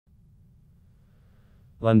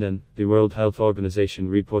London, the World Health Organization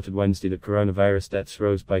reported Wednesday that coronavirus deaths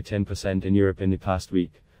rose by 10% in Europe in the past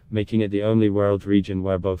week, making it the only world region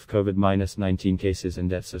where both COVID-19 cases and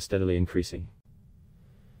deaths are steadily increasing.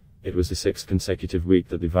 It was the sixth consecutive week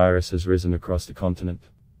that the virus has risen across the continent.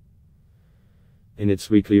 In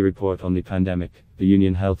its weekly report on the pandemic, the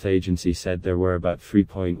Union Health Agency said there were about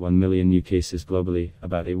 3.1 million new cases globally,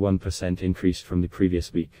 about a 1% increase from the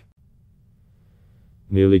previous week.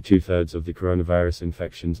 Nearly two-thirds of the coronavirus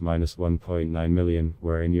infections, minus 1.9 million,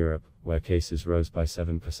 were in Europe, where cases rose by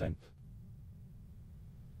 7%.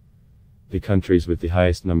 The countries with the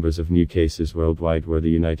highest numbers of new cases worldwide were the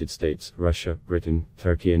United States, Russia, Britain,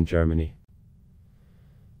 Turkey and Germany.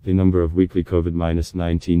 The number of weekly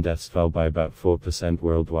COVID-19 deaths fell by about 4%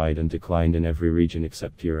 worldwide and declined in every region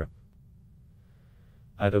except Europe.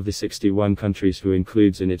 Out of the 61 countries who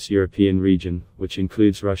includes in its European region, which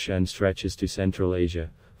includes Russia and stretches to Central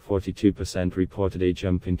Asia, 42% reported a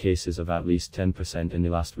jump in cases of at least 10% in the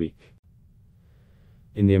last week.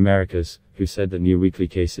 In the Americas, who said that new weekly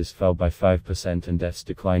cases fell by 5% and deaths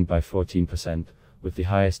declined by 14%, with the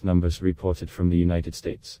highest numbers reported from the United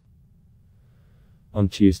States. On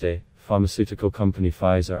Tuesday, pharmaceutical company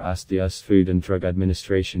Pfizer asked the US Food and Drug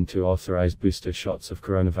Administration to authorize booster shots of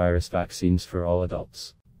coronavirus vaccines for all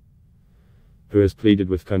adults. Who has pleaded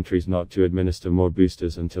with countries not to administer more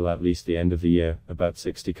boosters until at least the end of the year. About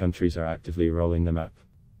 60 countries are actively rolling them out.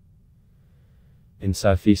 In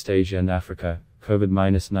Southeast Asia and Africa,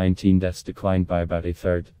 COVID-19 deaths declined by about a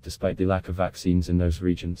third, despite the lack of vaccines in those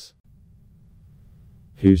regions.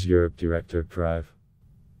 WHO's Europe Director Prive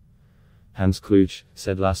Hans Kluge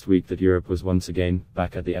said last week that Europe was once again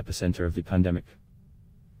back at the epicenter of the pandemic.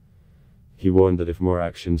 He warned that if more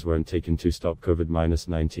actions weren't taken to stop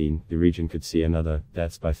COVID-19, the region could see another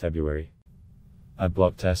deaths by February. Ad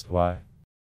block test why.